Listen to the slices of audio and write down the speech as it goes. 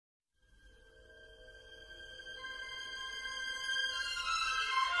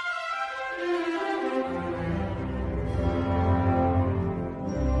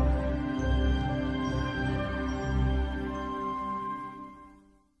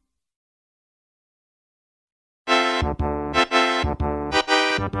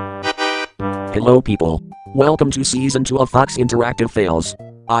Hello people. Welcome to Season 2 of Fox Interactive Fails.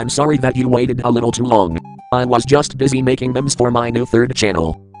 I'm sorry that you waited a little too long. I was just busy making memes for my new third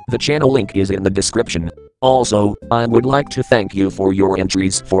channel. The channel link is in the description. Also, I would like to thank you for your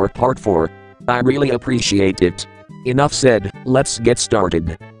entries for Part 4. I really appreciate it. Enough said, let's get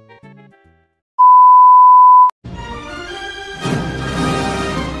started.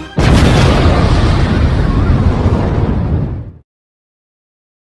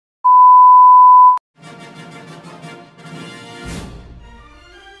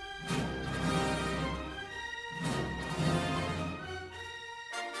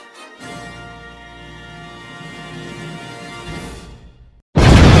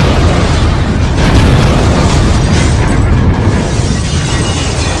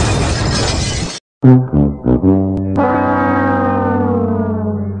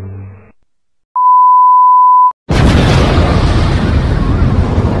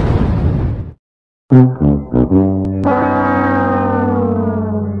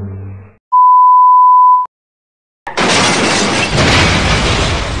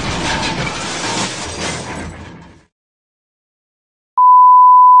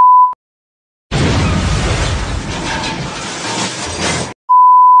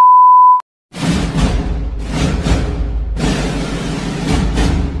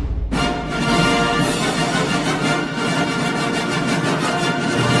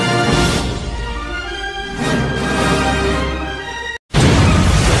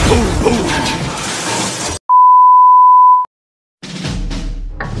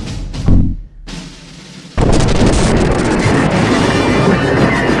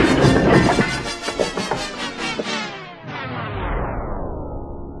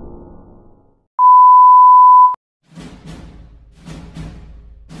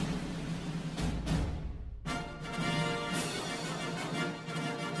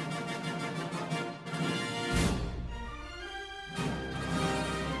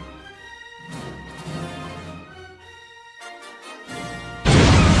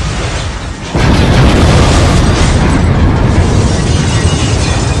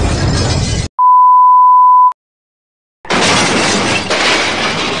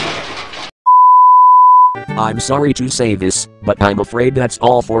 I'm sorry to say this, but I'm afraid that's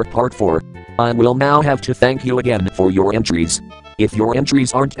all for Part 4. I will now have to thank you again for your entries. If your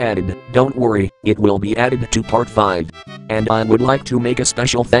entries aren't added, don't worry, it will be added to Part 5. And I would like to make a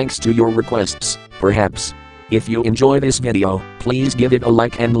special thanks to your requests, perhaps. If you enjoy this video, please give it a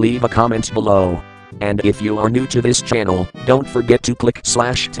like and leave a comment below. And if you are new to this channel, don't forget to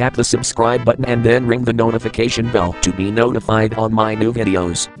tap the subscribe button and then ring the notification bell to be notified on my new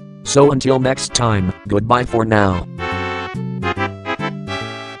videos. So until next time, goodbye for now.